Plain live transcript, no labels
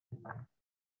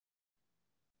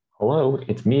Hello,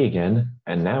 it's me again,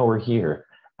 and now we're here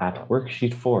at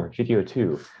Worksheet 4, Video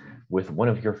 2, with one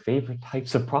of your favorite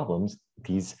types of problems,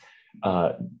 these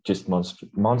just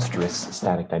monstrous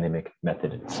static dynamic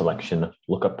method selection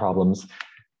lookup problems.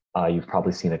 You've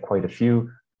probably seen quite a few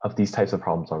of these types of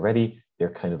problems already.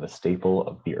 They're kind of a staple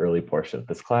of the early portion of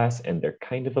this class, and they're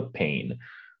kind of a pain.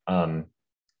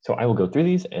 So I will go through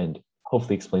these and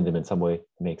hopefully explain them in some way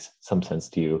that makes some sense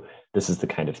to you. This is the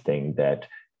kind of thing that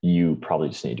you probably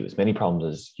just need to do as many problems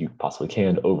as you possibly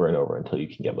can over and over until you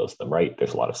can get most of them right.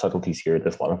 There's a lot of subtleties here.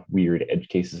 There's a lot of weird edge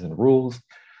cases and rules.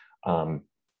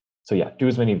 So yeah, do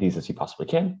as many of these as you possibly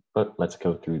can, but let's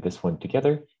go through this one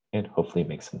together and hopefully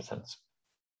make some sense.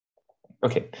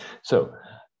 Okay, so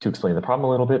to explain the problem a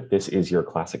little bit, this is your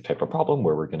classic type of problem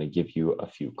where we're going to give you a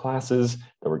few classes,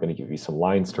 then we're going to give you some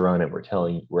lines to run, and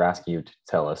we're asking you to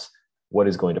tell us what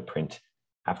is going to print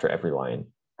after every line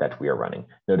that we are running.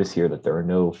 Notice here that there are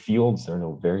no fields, there are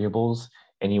no variables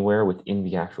anywhere within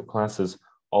the actual classes.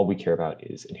 All we care about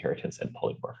is inheritance and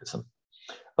polymorphism.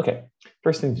 Okay,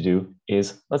 first thing to do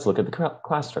is let's look at the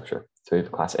class structure. So we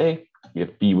have class A, we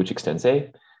have B, which extends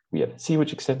A, we have C,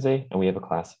 which extends A, and we have a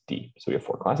class D. So we have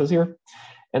 4 classes here,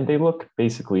 and they look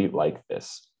basically like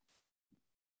this.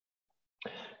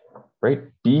 Right,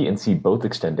 B and C both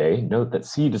extend A. Note that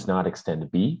C does not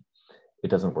extend B. It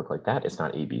doesn't work like that. It's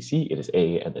not A, B, C. It is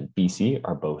A and then B, C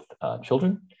are both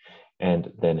children.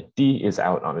 And then D is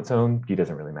out on its own. D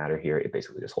doesn't really matter here. It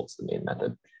basically just holds the main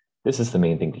method. This is the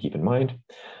main thing to keep in mind.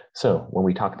 So when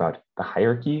we talk about the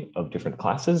hierarchy of different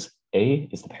classes, A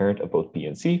is the parent of both B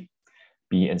and C.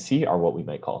 B and C are what we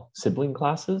might call sibling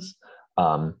classes,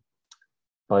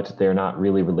 but they're not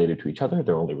really related to each other.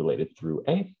 They're only related through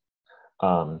A.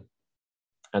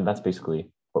 And that's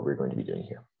basically what we're going to be doing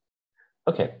here.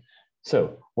 Okay.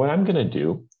 So what I'm going to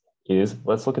do is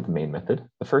let's look at the main method.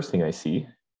 The first thing I see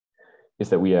is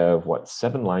that we have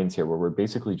 7 lines here where we're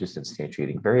basically just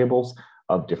instantiating variables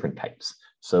of different types.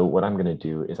 So what I'm going to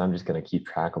do is I'm just going to keep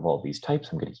track of all of these types.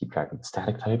 I'm going to keep track of the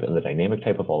static type and the dynamic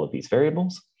type of all of these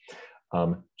variables,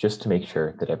 just to make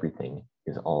sure that everything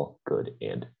is all good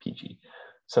and PG.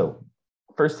 So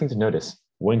first thing to notice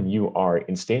when you are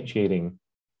instantiating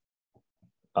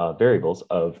variables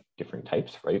of different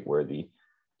types, right, where the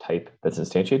type that's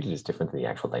instantiated is different than the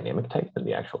actual dynamic type, than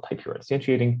the actual type you're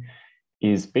instantiating,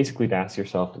 is basically to ask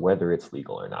yourself whether it's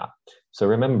legal or not. So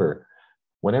remember,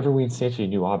 whenever we instantiate a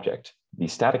new object, the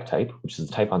static type, which is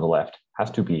the type on the left,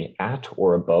 has to be at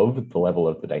or above the level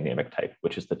of the dynamic type,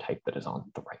 which is the type that is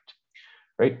on the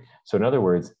right? So in other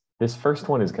words, this first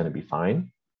one is going to be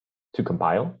fine to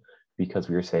compile because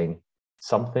we are saying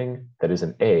something that is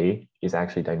an A is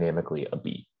actually dynamically a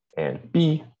B, and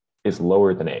B is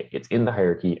lower than A. It's in the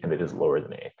hierarchy and it is lower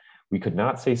than A. We could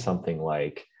not say something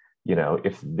like, you know,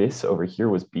 if this over here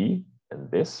was B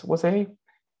and this was A,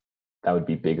 that would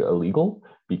be big illegal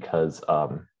because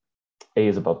A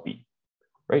is above B,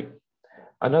 right?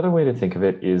 Another way to think of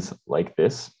it is like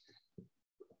this,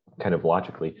 kind of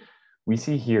logically. We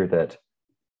see here that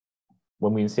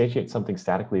when we instantiate something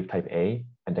statically of type A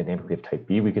and dynamically of type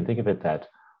B, we can think of it that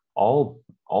all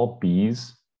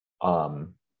B's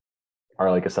are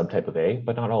like a subtype of A,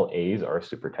 but not all A's are a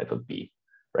supertype of B,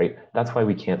 right? That's why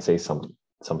we can't say something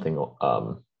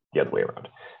the other way around.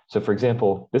 So for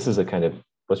example, this is a kind of,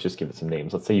 let's just give it some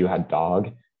names. Let's say you had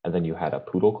dog and then you had a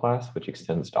poodle class, which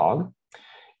extends dog.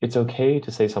 It's okay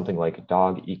to say something like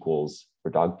dog equals,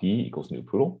 or dog D equals new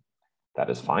poodle.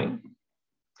 That is fine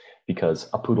because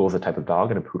a poodle is a type of dog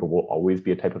and a poodle will always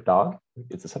be a type of dog.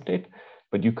 It's a subtype,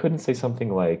 but you couldn't say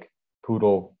something like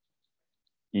poodle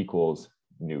equals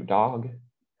new dog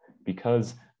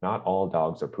because not all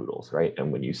dogs are poodles, right?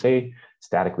 And when you say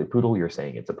statically poodle, you're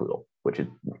saying it's a poodle, which it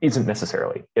isn't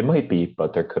necessarily. It might be,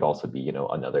 but there could also be, you know,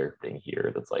 another thing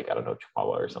here that's like, I don't know,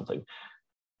 Chihuahua or something,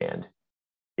 and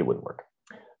it wouldn't work.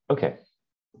 Okay,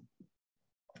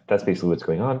 that's basically what's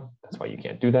going on. That's why you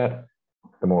can't do that.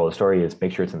 The moral of the story is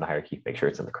make sure it's in the hierarchy, make sure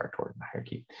it's in the correct order in the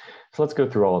hierarchy. So let's go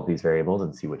through all of these variables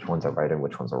and see which ones are right and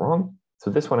which ones are wrong. So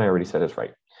this one I already said is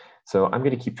right. So I'm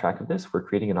going to keep track of this. We're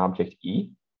creating an object E,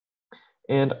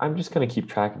 and I'm just going to keep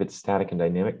track of its static and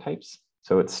dynamic types.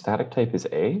 So its static type is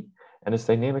A, and its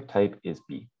dynamic type is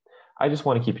B. I just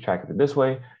want to keep track of it this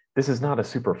way. This is not a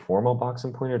super formal box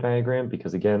and pointer diagram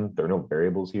because, again, there are no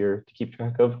variables here to keep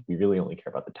track of. We really only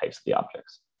care about the types of the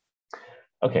objects.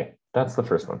 Okay, that's the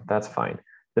first one. That's fine.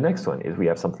 The next one is we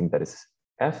have something that is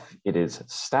F. It is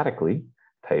statically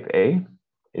type A,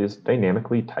 is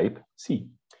dynamically type C.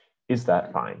 Is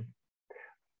that fine?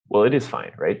 Well, it is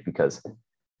fine, right? Because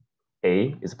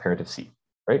A is a parent of C,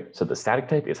 right? So the static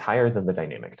type is higher than the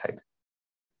dynamic type.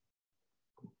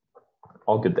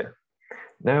 all good there.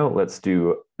 Now let's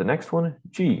do the next one,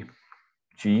 G.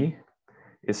 G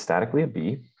is statically a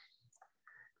B.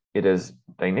 It is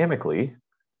dynamically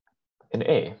an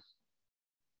A.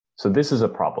 So this is a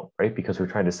problem, right? Because we're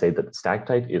trying to say that the static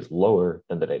type is lower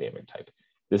than the dynamic type.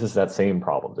 This is that same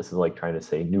problem. This is like trying to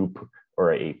say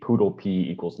a poodle P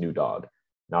equals new dog.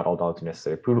 Not all dogs are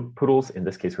necessarily poodles. In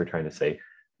this case, we're trying to say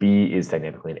B is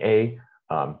dynamically an A.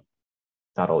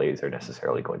 Not all A's are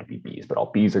necessarily going to be B's, but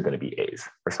all B's are going to be A's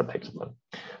or subtypes of them.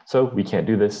 So we can't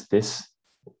do this. This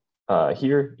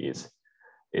here is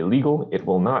illegal. It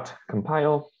will not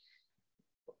compile.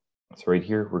 So right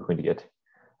here, we're going to get,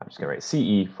 I'm just going to write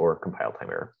CE for compile time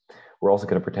error. We're also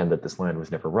going to pretend that this line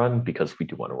was never run because we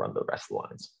do want to run the rest of the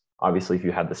lines. Obviously, if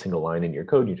you had the single line in your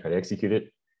code, you try to execute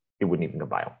it, it wouldn't even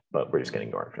compile, but we're just going to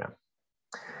ignore it for now.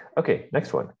 Okay,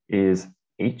 next one is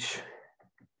H.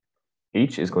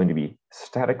 H is going to be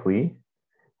statically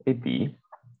a B.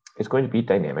 It's going to be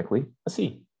dynamically a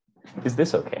C. Is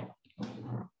this okay?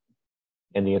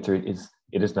 And the answer is,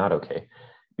 it is not okay.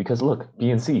 Because look,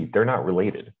 B and C, they're not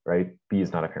related, right? B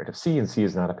is not a parent of C and C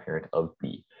is not a parent of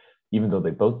B. Even though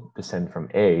they both descend from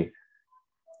A,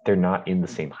 they're not in the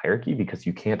same hierarchy because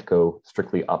you can't go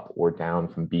strictly up or down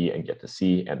from B and get to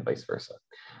C and vice versa.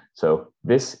 So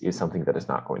this is something that is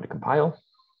not going to compile.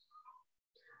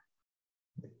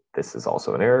 This is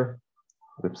also an error.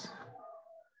 Oops.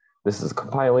 This is a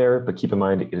compile error, but keep in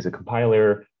mind it is a compile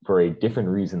error for a different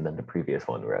reason than the previous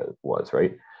one was,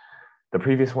 right? The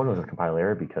previous one was a compile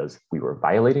error because we were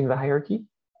violating the hierarchy.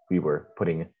 We were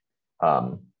putting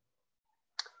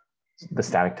the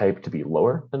static type to be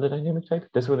lower than the dynamic type.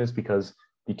 This one is because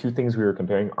the two things we were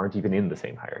comparing aren't even in the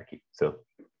same hierarchy. So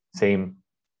same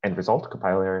end result,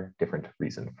 compile error, different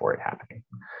reason for it happening.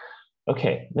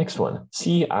 Okay, next one,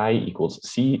 CI equals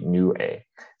C new A.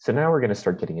 So now we're going to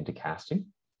start getting into casting.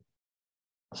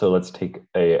 So let's take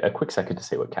a quick second to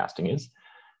say what casting is.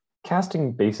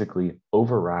 Casting basically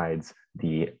overrides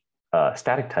the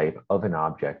static type of an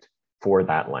object for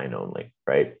that line only,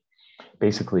 right?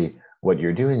 Basically, what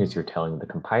you're doing is you're telling the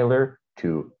compiler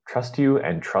to trust you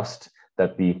and trust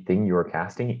that the thing you're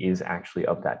casting is actually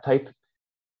of that type.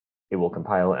 It will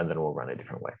compile and then it will run a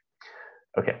different way.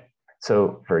 Okay,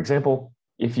 so for example,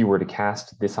 if you were to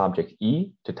cast this object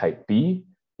E to type B,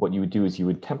 what you would do is you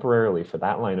would temporarily, for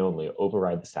that line only,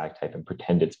 override the static type and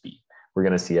pretend it's B. We're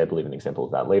going to see, I believe, an example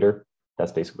of that later.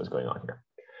 That's basically what's going on here.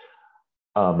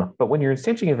 But when you're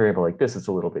instantiating a variable like this, it's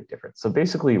a little bit different. So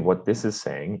basically what this is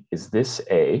saying is this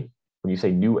A, when you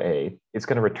say new A, it's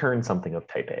going to return something of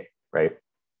type A, right?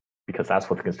 Because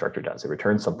that's what the constructor does. It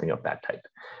returns something of that type.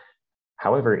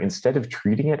 However, instead of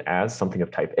treating it as something of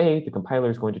type A, the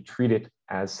compiler is going to treat it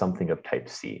as something of type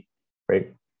C,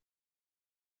 right?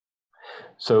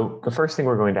 So the first thing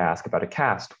we're going to ask about a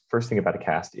cast, first thing about a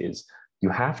cast is you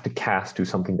have to cast to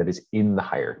something that is in the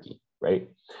hierarchy, right?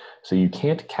 So you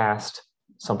can't cast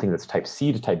something that's type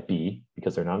C to type B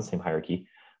because they're not in the same hierarchy,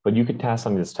 but you could cast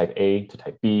something that's type A to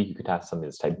type B, you could cast something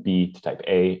that's type B to type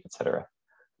A, etc.,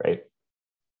 right?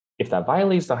 If that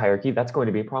violates the hierarchy, that's going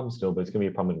to be a problem still, but it's going to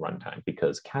be a problem in runtime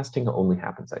because casting only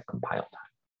happens at compile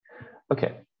time.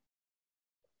 Okay.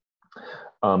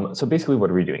 So basically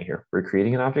what are we doing here? We're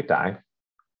creating an object I.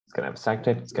 It's going to have a static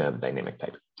type. It's going to have a dynamic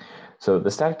type. So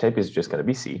the static type is just going to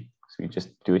be C. So we just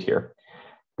do it here.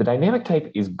 The dynamic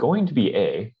type is going to be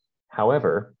A.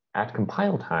 However, at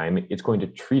compile time, it's going to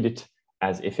treat it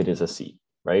as if it is a C,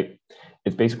 right?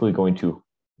 It's basically going to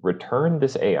return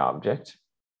this A object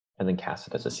and then cast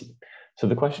it as a C. So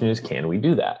the question is, can we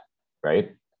do that,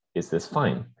 right? Is this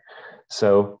fine?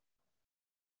 So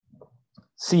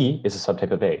C is a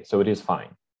subtype of A, so it is fine,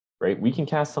 right? We can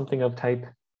cast something of type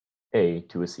A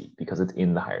to a C because it's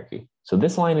in the hierarchy. So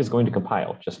this line is going to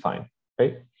compile just fine,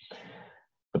 right?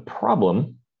 The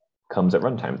problem comes at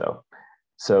runtime though.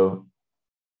 So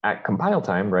at compile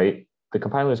time, right, the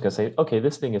compiler is going to say, okay,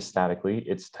 this thing is statically,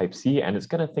 it's type C, and it's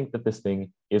going to think that this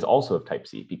thing is also of type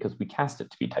C because we cast it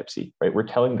to be type C, right? We're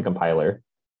telling the compiler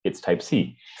it's type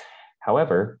C.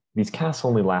 However, these casts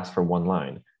only last for one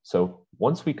line. So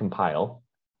once we compile,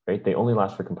 right, they only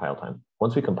last for compile time.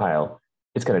 Once we compile,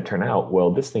 it's going to turn out,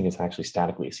 well, this thing is actually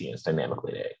statically C and it's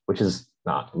dynamically A, which is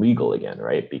not legal again,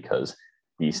 right? Because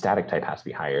the static type has to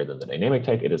be higher than the dynamic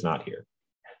type. It is not here.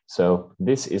 So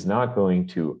this is not going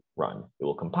to run. It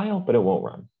will compile, but it won't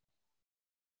run.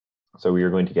 So we are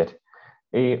going to get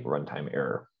a runtime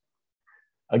error.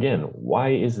 Again, why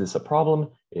is this a problem?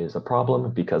 It is a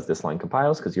problem because this line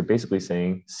compiles, because you're basically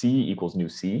saying C equals new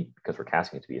C, because we're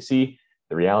casting it to be a C.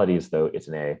 The reality is, though, it's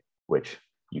an A, which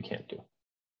you can't do.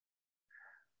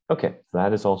 Okay, so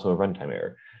that is also a runtime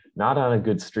error. Not on a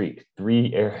good streak.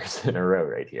 3 errors in a row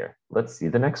right here. Let's see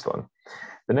the next one.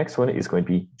 The next one is going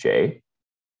to be J.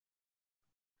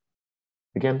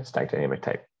 Again, static dynamic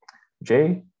type.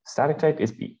 J, static type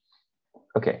is B.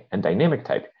 Okay, and dynamic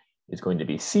type is going to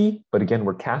be C, but again,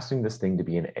 we're casting this thing to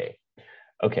be an A.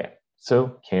 Okay,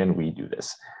 so can we do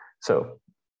this? So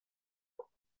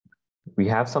we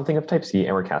have something of type C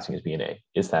and we're casting it as being an A.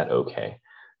 Is that okay?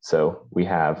 So we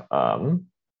have,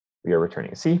 we are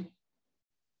returning a C.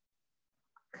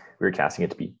 We're casting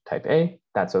it to be type A.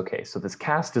 That's okay. So this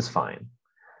cast is fine.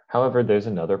 However, there's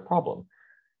another problem.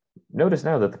 Notice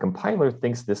now that the compiler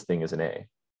thinks this thing is an A.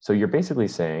 So you're basically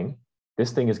saying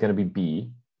this thing is going to be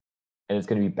B and it's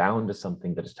going to be bound to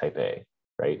something that is type A,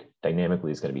 right?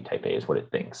 Dynamically, it's going to be type A is what it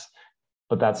thinks.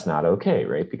 But that's not okay,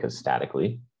 right? Because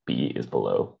statically, B is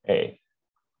below A.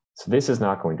 So this is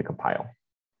not going to compile.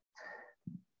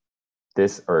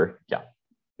 This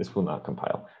will not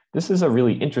compile. This is a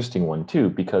really interesting one too,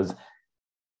 because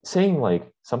saying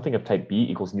like something of type B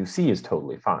equals new C is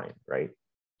totally fine, right?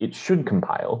 It should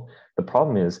compile. The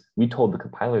problem is we told the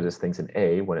compiler this thing's an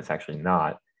A when it's actually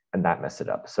not, and that messed it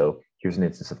up. So here's an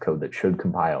instance of code that should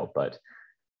compile, but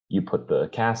you put the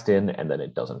cast in and then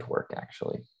it doesn't work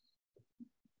actually.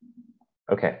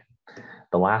 Okay,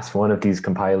 the last one of these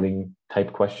compiling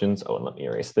type questions. Oh, and let me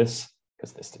erase this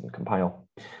because this didn't compile.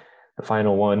 The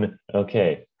final one,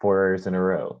 okay, 4 errors in a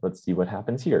row. Let's see what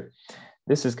happens here.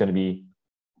 This is going to be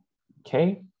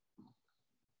K,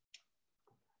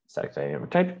 static dynamic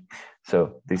type.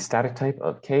 So the static type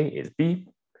of K is B,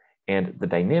 and the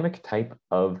dynamic type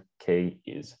of K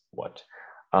is what?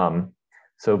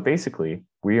 So basically,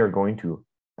 we are going to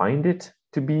bind it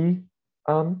to be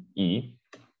E.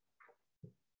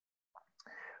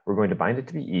 We're going to bind it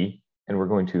to be E, and we're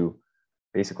going to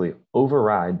basically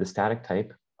override the static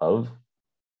type of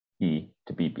E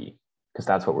to be B, because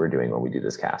that's what we're doing when we do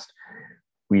this cast.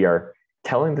 We are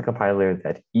telling the compiler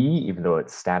that E, even though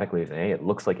it's statically as an A, it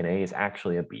looks like an A, is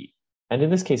actually a B. And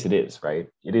in this case, it is, right?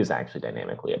 It is actually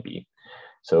dynamically a B.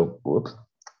 So, whoops,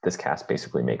 this cast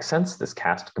basically makes sense. This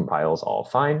cast compiles all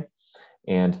fine.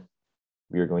 And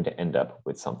we are going to end up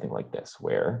with something like this,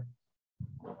 where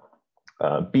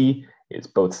B is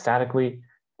both statically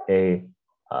a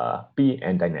B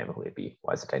and dynamically a B.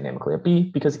 Why is it dynamically a B?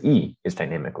 Because E is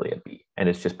dynamically a B, and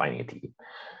it's just binding it to E.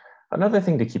 Another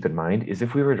thing to keep in mind is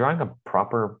if we were drawing a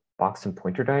proper box and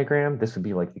pointer diagram, this would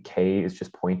be like the K is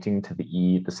just pointing to the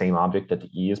E, the same object that the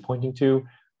E is pointing to.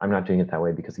 I'm not doing it that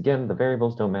way because, again, the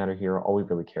variables don't matter here. All we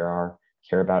really care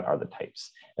about are the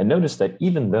types. And notice that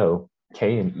even though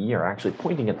K and E are actually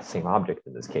pointing at the same object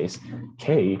in this case,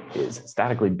 K is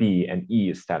statically B and E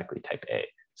is statically type A.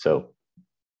 So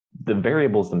the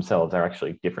variables themselves are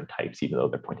actually different types, even though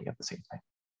they're pointing at the same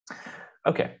thing.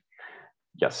 Okay.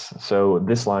 Yes, so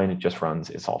this line, it just runs,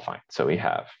 it's all fine. So we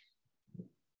have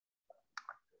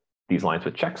these lines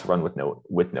with checks run with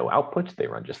no output, they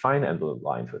run just fine, and the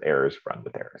lines with errors run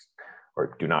with errors,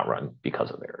 or do not run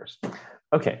because of errors.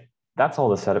 Okay, that's all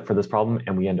the setup for this problem,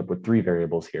 and we end up with 3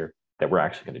 variables here that we're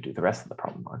actually going to do the rest of the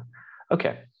problem on.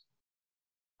 Okay,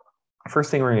 first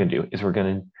thing we're going to do is we're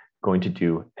going to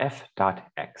do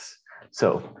f.x.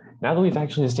 So now that we've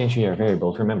actually instantiated our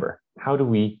variables, remember, how do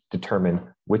we determine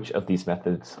which of these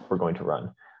methods we're going to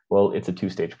run? Well, it's a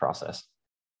 2-stage process.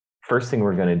 First thing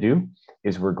we're going to do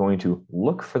is we're going to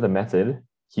look for the method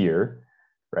here,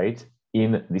 right,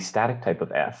 in the static type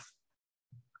of f,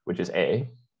 which is A,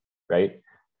 right?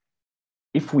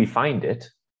 If we find it,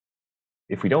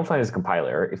 if we don't find it as a compiler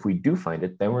error, if we do find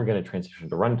it, then we're going to transition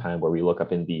to runtime where we look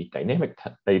up in the dynamic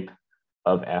type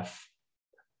of f,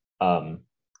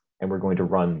 and we're going to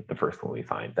run the first one we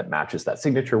find that matches that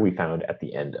signature we found at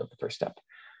the end of the first step.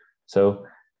 So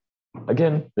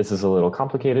again, this is a little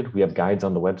complicated. We have guides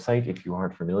on the website if you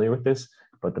aren't familiar with this,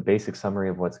 but the basic summary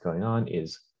of what's going on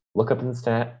is look up in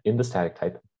the static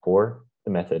type for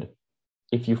the method.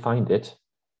 If you find it,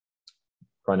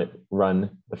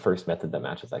 run the first method that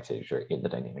matches that signature in the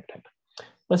dynamic type.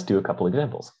 Let's do a couple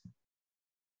examples.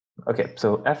 Okay,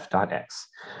 so f.x.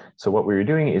 So what we were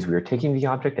doing is we were taking the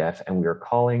object f and we were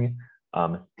calling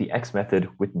the x method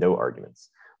with no arguments.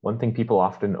 One thing people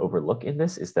often overlook in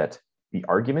this is that the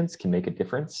arguments can make a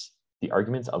difference. The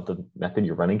arguments of the method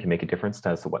you're running can make a difference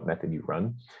as to what method you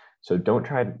run. So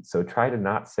try to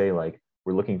not say like,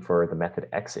 we're looking for the method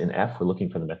x in f, we're looking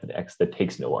for the method x that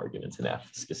takes no arguments in f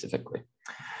specifically.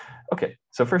 Okay,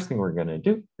 so first thing we're gonna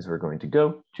do is we're going to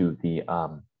go to the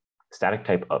static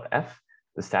type of f.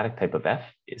 The static type of f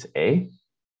is A.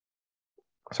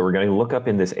 So we're going to look up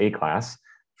in this A class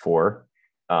for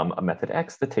a method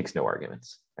x that takes no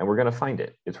arguments. And we're going to find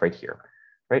it. It's right here,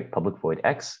 right? Public void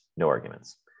x, no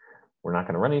arguments. We're not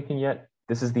going to run anything yet.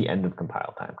 This is the end of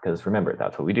compile time, because remember,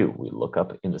 that's what we do. We look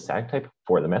up in the static type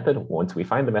for the method. Once we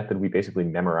find the method, we basically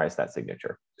memorize that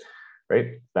signature,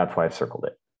 right? That's why I've circled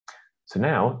it. So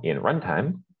now in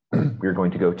runtime, we're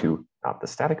going to go to not the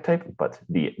static type, but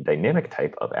the dynamic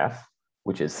type of f,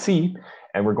 which is C,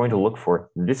 and we're going to look for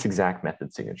this exact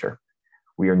method signature.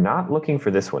 We are not looking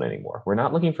for this one anymore. We're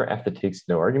not looking for f that takes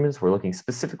no arguments. We're looking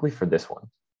specifically for this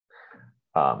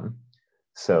one.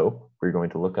 So we're going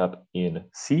to look up in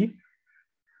C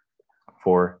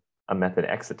for a method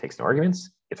x that takes no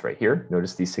arguments. It's right here.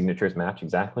 Notice these signatures match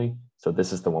exactly. So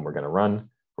this is the one we're going to run.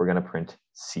 We're going to print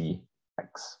cx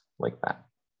like that.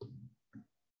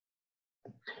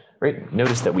 Right?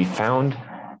 Notice that we found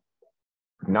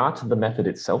not the method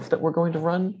itself that we're going to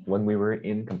run when we were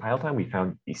in compile time. We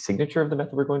found the signature of the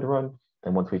method we're going to run.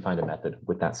 And once we find a method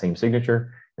with that same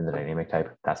signature in the dynamic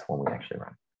type, that's when we actually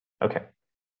run. Okay.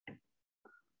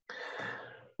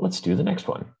 Let's do the next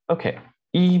one. Okay.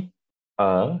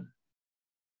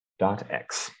 Dot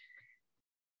x.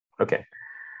 Okay.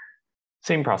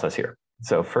 Same process here.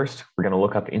 So first, we're going to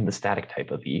look up in the static type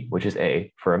of e, which is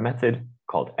a, for a method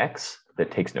called x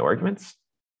that takes no arguments.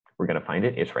 We're going to find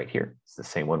it. It's right here. It's the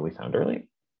same one we found earlier.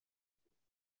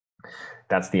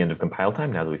 That's the end of compile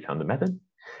time now that we found the method.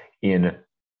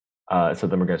 So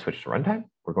then we're going to switch to runtime.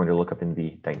 We're going to look up in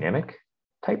the dynamic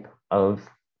type of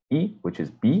e, which is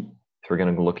b. So we're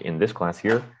going to look in this class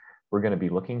here. We're going to be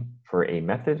looking for a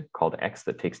method called x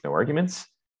that takes no arguments.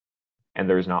 And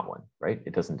there is not one, right?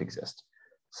 It doesn't exist.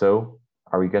 So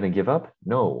are we going to give up?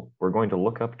 No, we're going to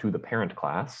look up to the parent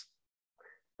class,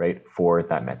 right, for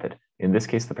that method. In this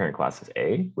case, the parent class is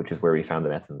a, which is where we found the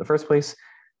method in the first place.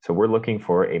 So we're looking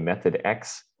for a method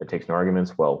x that takes no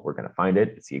arguments. Well, we're going to find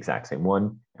it. It's the exact same one,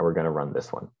 and we're going to run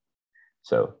this one.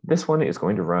 So this one is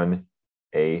going to run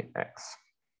ax.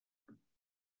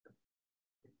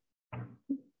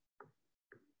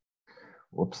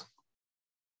 Whoops.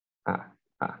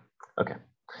 Okay.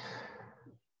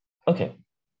 Okay,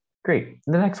 great.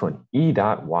 The next one,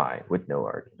 e.y with no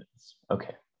arguments.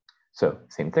 Okay, so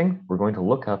same thing. We're going to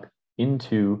look up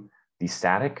into the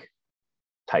static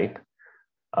type,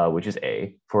 which is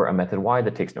a, for a method y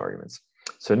that takes no arguments.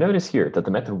 So notice here that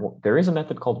the method, there is a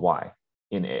method called y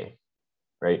in a,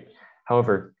 right?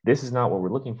 However, this is not what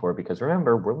we're looking for because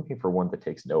remember, we're looking for one that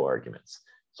takes no arguments.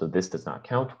 So this does not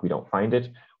count. We don't find it.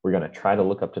 We're going to try to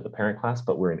look up to the parent class,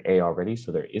 but we're in A already,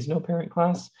 so there is no parent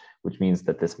class, which means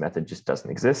that this method just doesn't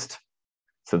exist.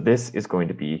 So this is going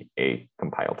to be a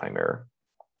compile time error.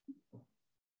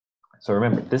 So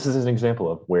remember, this is an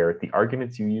example of where the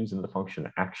arguments you use in the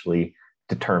function actually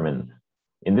determine,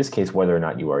 in this case, whether or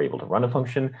not you are able to run a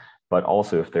function, but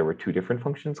also if there were two different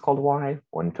functions called y,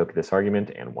 one took this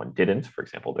argument and one didn't, for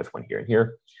example, this one here and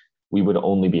here, we would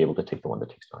only be able to take the one that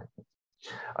takes no argument.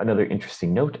 Another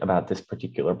interesting note about this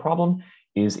particular problem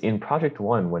is in project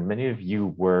one, when many of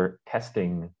you were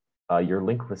testing your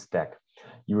linked list deck,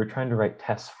 you were trying to write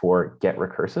tests for get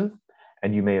recursive.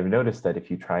 And you may have noticed that if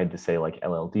you tried to say like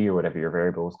LLD or whatever your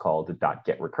variable is called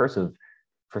 .get recursive,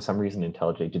 for some reason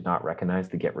IntelliJ did not recognize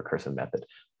the get recursive method.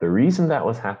 The reason that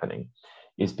was happening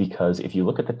is because if you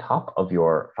look at the top of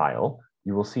your file,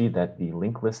 you will see that the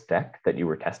linked list deck that you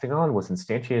were testing on was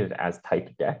instantiated as type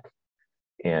deck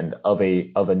and of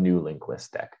a new linked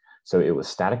list deck. So it was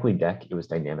statically deck, it was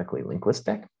dynamically linked list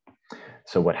deck.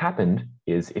 So what happened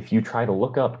is if you try to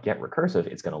look up get recursive,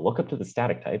 it's going to look up to the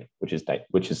static type, which is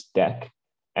deck,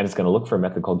 and it's going to look for a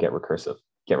method called get recursive.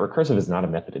 Get recursive is not a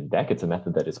method in deck, it's a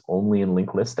method that is only in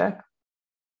linked list deck.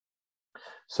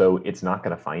 So it's not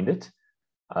going to find it,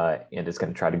 and it's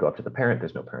going to try to go up to the parent.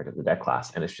 There's no parent of the deck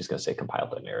class, and it's just going to say compile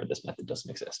time error. This method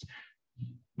doesn't exist.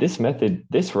 This method,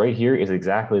 this right here is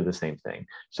exactly the same thing.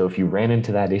 So if you ran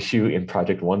into that issue in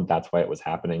project one, that's why it was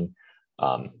happening,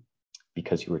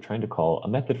 because you were trying to call a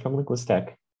method from linked list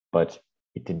deck, but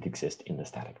it didn't exist in the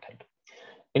static type.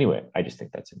 Anyway, I just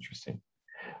think that's interesting.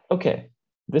 Okay,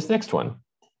 this next one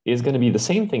is going to be the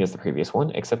same thing as the previous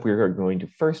one, except we are going to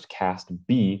first cast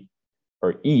B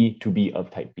or E to be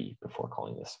of type B before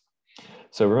calling this.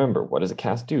 So remember, what does a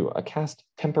cast do? A cast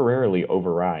temporarily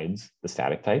overrides the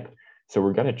static type. So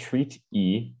we're going to treat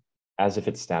E as if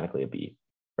it's statically a B,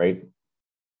 right?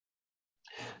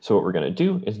 So what we're going to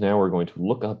do is now we're going to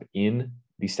look up in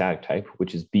the static type,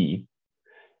 which is B,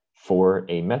 for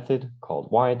a method called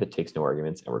Y that takes no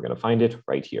arguments, and we're going to find it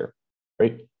right here,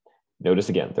 right? Notice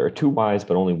again, there are two Ys,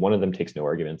 but only one of them takes no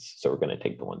arguments. So we're going to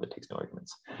take the one that takes no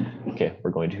arguments. Okay,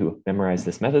 we're going to memorize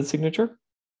this method signature.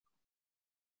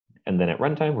 And then at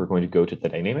runtime, we're going to go to the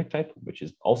dynamic type, which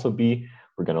is also B.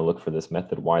 We're going to look for this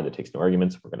method Y that takes no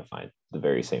arguments. We're going to find the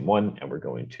very same one, and we're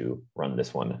going to run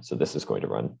this one. So this is going to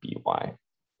run BY.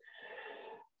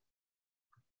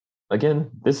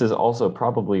 Again, this is also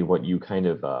probably what you kind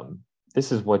of,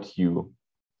 this is what you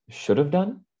should have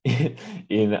done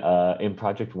in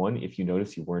project one. If you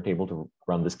notice you weren't able to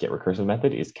run this get recursive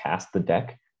method, is cast the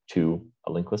deck to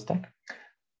a linked list deck.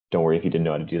 Don't worry if you didn't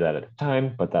know how to do that at the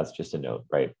time, but that's just a note,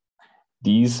 right?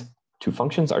 These two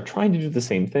functions are trying to do the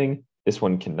same thing. This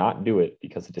one cannot do it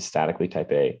because it is statically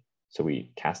type A. So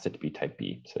we cast it to be type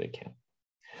B so it can.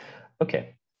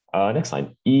 Okay, next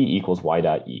line, E equals Y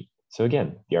dot E. So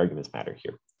again, the arguments matter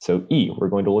here. So E, we're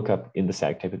going to look up in the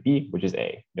static type of B, which is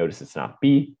A. Notice it's not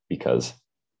B because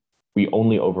we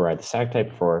only override the static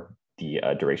type for the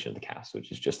duration of the cast,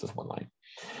 which is just this one line.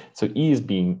 So E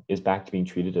is back to being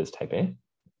treated as type A.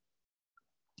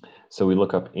 So we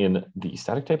look up in the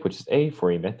static type, which is A,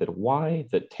 for a method Y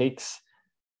that takes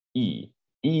E.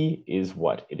 E is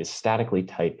what? It is statically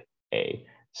type A.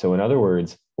 So in other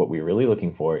words, what we're really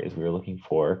looking for is we're looking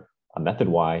for a method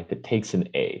Y that takes an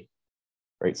A,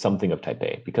 right? Something of type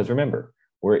A. Because remember,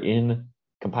 we're in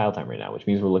compile time right now, which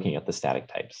means we're looking at the static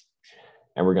types.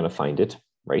 And we're going to find it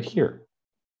right here.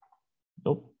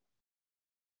 Nope.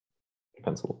 The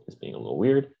pencil is being a little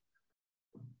weird.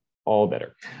 All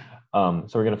better. So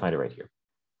we're going to find it right here,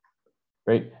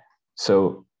 right?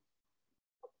 So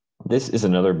this is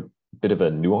another bit of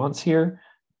a nuance here,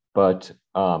 but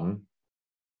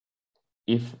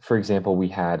if, for example, we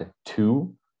had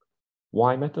two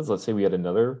Y methods, let's say we had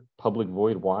another public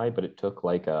void Y, but it took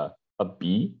like a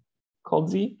B called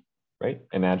Z, right?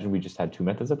 Imagine we just had two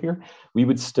methods up here. We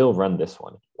would still run this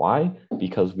one. Why?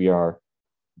 Because we are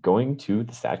going to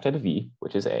the static type of E,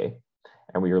 which is A,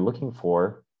 and we are looking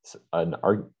for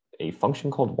a function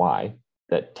called Y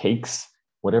that takes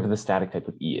whatever the static type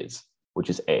of E is, which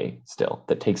is A still,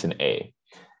 that takes an A.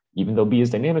 Even though B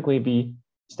is dynamically a B,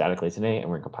 statically it's an A, and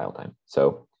we're in compile time.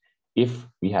 So if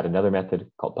we had another method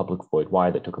called public void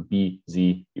Y that took a B,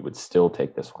 Z, you would still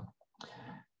take this one.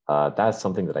 That's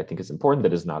something that I think is important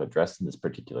that is not addressed in this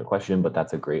particular question, but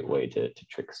that's a great way to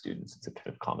trick students. It's a kind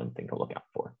of common thing to look out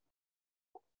for.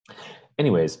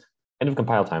 Anyways, end of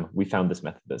compile time, we found this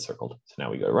method that's circled. So now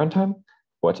we go to runtime.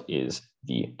 What is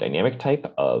the dynamic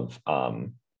type of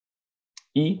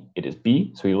E? It is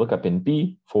B. So you look up in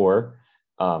B for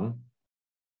a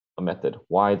method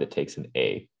Y that takes an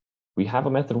A. We have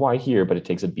a method Y here, but it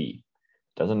takes a B.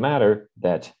 Doesn't matter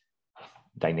that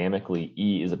dynamically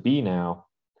E is a B now.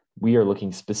 We are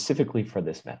looking specifically for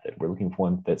this method. We're looking for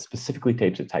one that specifically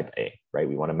takes a type A, right?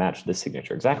 We want to match this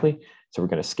signature exactly. So we're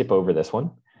going to skip over this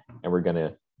one, and we're going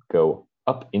to go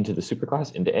up into the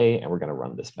superclass, into A, and we're going to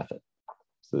run this method.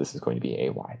 So this is going to be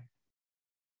AY.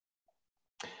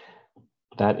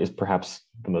 That is perhaps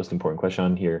the most important question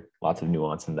on here. Lots of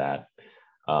nuance in that.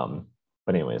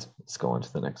 But anyways, let's go on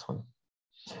to the next one.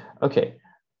 Okay,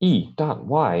 E dot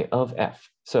Y of F.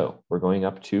 So we're going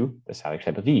up to the static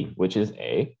type of E, which is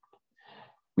A.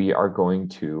 We are going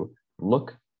to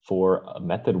look for a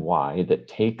method Y that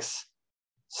takes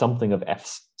something of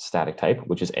F's static type,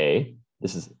 which is A.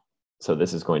 This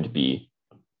is going to be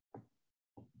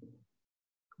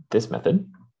this method,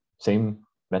 same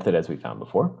method as we found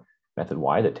before, method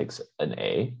Y that takes an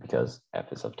A because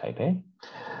F is of type A.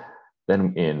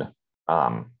 Then in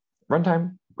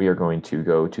runtime, we are going to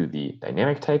go to the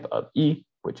dynamic type of E,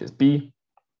 which is B.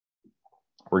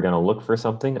 We're going to look for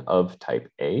something of type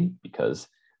A because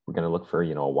we're going to look for,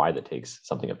 a Y that takes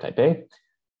something of type A.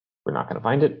 We're not going to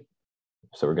find it.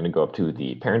 So we're going to go up to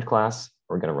the parent class.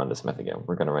 We're going to run this method again.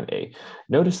 We're going to run A.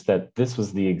 Notice that this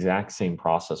was the exact same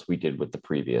process we did with the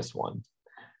previous one,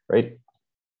 right?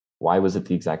 Why was it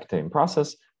the exact same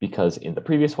process? Because in the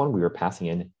previous one, we were passing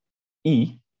in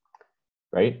E,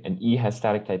 right? And E has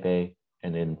static type A.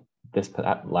 And in this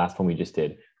last one we just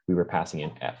did, we were passing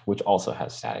in F, which also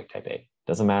has static type A.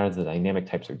 Doesn't matter, the dynamic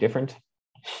types are different.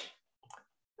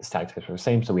 The static types are the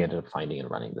same, so we ended up finding and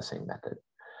running the same method.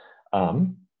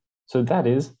 So that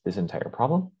is this entire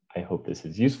problem. I hope this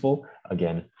is useful.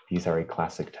 Again, these are a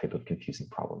classic type of confusing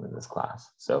problem in this class.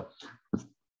 So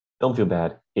don't feel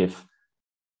bad if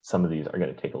some of these are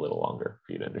going to take a little longer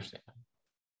for you to understand.